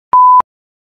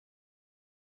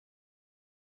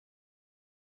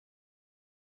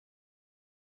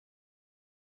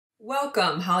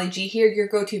Welcome, Holly G here, your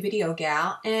go-to video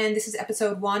gal, and this is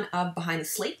episode 1 of Behind the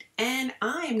Slate, and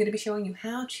I am going to be showing you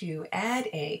how to add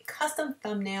a custom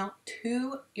thumbnail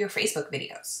to your Facebook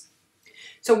videos.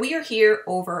 So we are here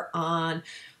over on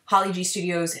Holly G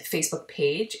Studios Facebook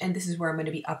page, and this is where I'm going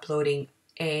to be uploading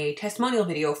a testimonial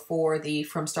video for the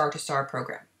From Star to Star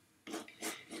program.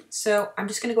 So I'm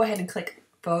just going to go ahead and click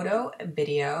Photo,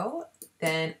 Video,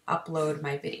 then Upload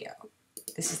my video.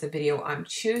 This is the video I'm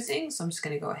choosing, so I'm just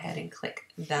going to go ahead and click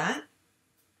that.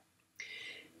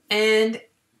 And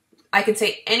I can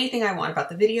say anything I want about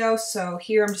the video, so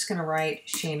here I'm just going to write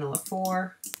Shayna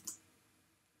LaFour,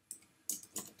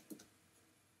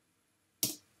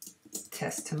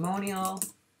 testimonial,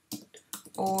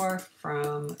 or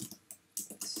from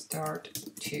start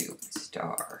to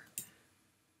star.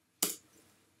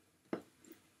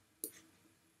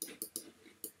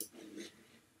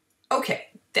 Okay.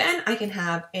 Then I can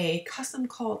have a custom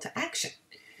call to action.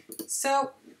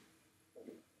 So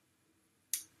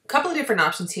a couple of different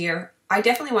options here. I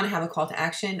definitely want to have a call to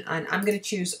action, and I'm going to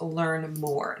choose learn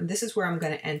more. And this is where I'm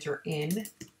going to enter in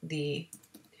the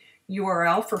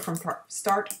URL for From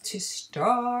Start to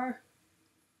Star.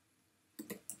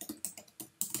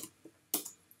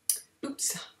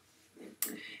 Oops.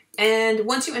 And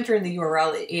once you enter in the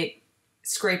URL, it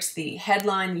scrapes the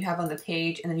headline you have on the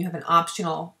page, and then you have an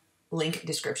optional link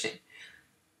description.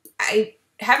 I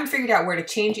haven't figured out where to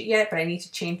change it yet, but I need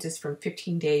to change this from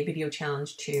 15-day video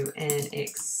challenge to an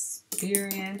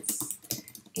experience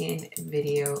in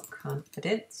video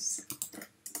confidence.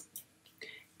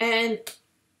 And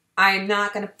I'm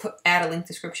not going to add a link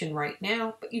description right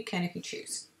now, but you can if you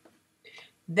choose.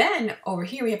 Then over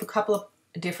here we have a couple of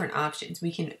different options.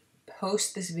 We can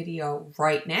post this video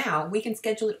right now, we can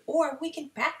schedule it, or we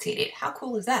can backdate it. How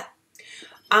cool is that?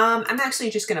 I'm actually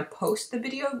just going to post the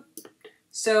video,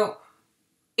 so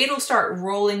it'll start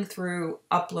rolling through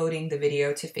uploading the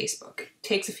video to Facebook. It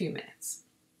takes a few minutes.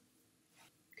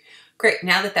 Great,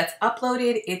 now that that's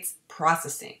uploaded, it's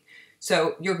processing.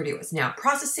 So your video is now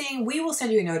processing. We will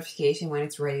send you a notification when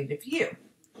it's ready to view.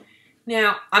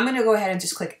 Now, I'm going to go ahead and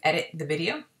just click edit the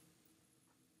video.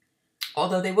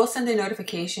 Although they will send a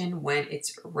notification when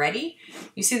it's ready.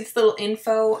 You see this little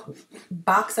info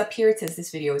box up here? It says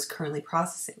this video is currently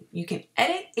processing. You can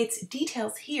edit its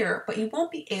details here, but you won't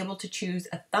be able to choose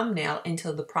a thumbnail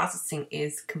until the processing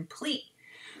is complete.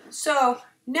 So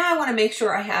now I want to make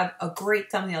sure I have a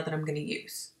great thumbnail that I'm going to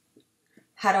use.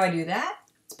 How do I do that?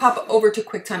 Let's pop over to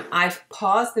QuickTime. I've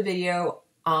paused the video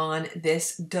on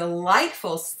this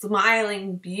delightful,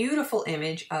 smiling, beautiful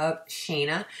image of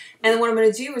Shayna. And then what I'm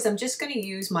going to do is I'm just going to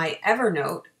use my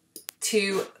Evernote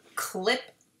to clip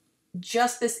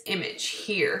just this image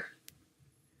here,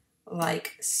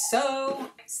 like so.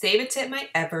 Save it to my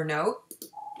Evernote.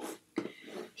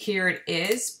 Here it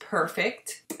is,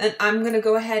 perfect. And I'm going to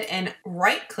go ahead and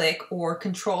right-click or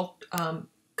control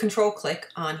click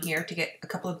on here to get a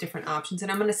couple of different options,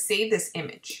 and I'm going to save this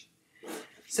image.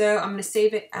 So I'm going to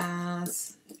save it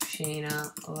as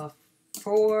Shayna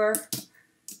LaFour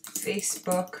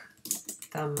Facebook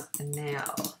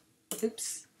thumbnail.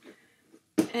 Oops.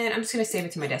 And I'm just going to save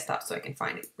it to my desktop so I can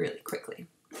find it really quickly.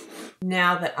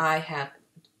 Now that I have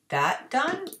that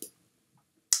done,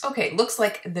 okay, looks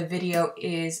like the video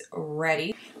is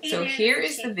ready. So here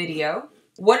is the video.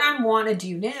 What I want to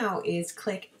do now is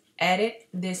click edit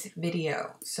this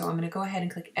video. So I'm going to go ahead and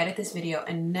click edit this video,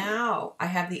 and now I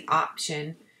have the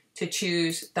option to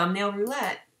choose thumbnail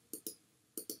roulette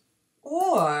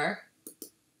or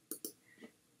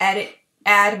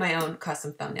add my own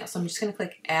custom thumbnail. So I'm just going to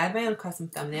click add my own custom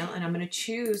thumbnail, and I'm going to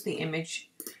choose the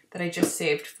image that I just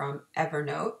saved from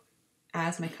Evernote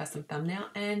as my custom thumbnail,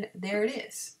 and there it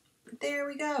is. There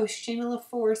we go, Shayna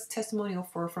LaFour's testimonial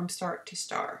for From Start to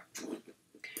Star.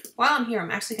 While I'm here,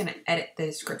 I'm actually going to edit the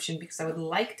description because I would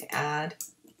like to add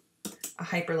a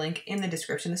hyperlink in the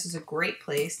description. This is a great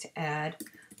place to add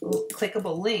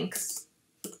clickable links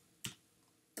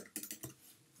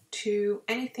to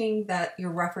anything that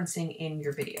you're referencing in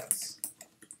your videos.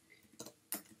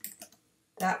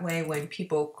 That way, when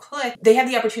people click, they have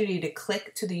the opportunity to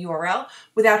click to the URL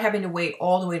without having to wait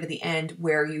all the way to the end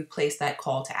where you place that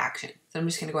call to action. So I'm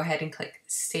just going to go ahead and click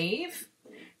save.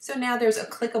 So now there's a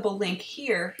clickable link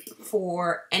here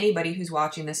for anybody who's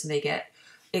watching this and they get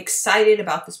excited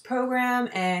about this program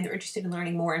and they're interested in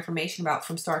learning more information about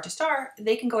From Star to Star,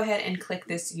 they can go ahead and click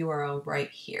this URL right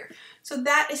here. So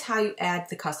that is how you add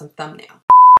the custom thumbnail.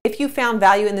 If you found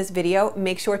value in this video,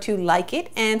 make sure to like it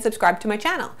and subscribe to my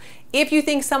channel. If you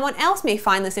think someone else may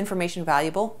find this information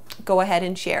valuable, go ahead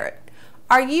and share it.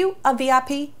 Are you a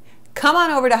VIP? come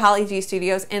on over to Holly G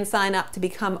Studios and sign up to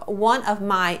become one of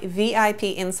my VIP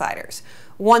insiders.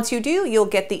 Once you do, you'll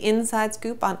get the inside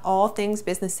scoop on all things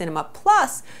business cinema,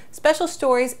 plus special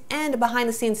stories and behind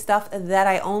the scenes stuff that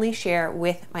I only share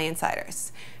with my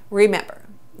insiders. Remember,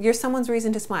 you're someone's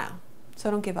reason to smile,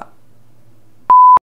 so don't give up.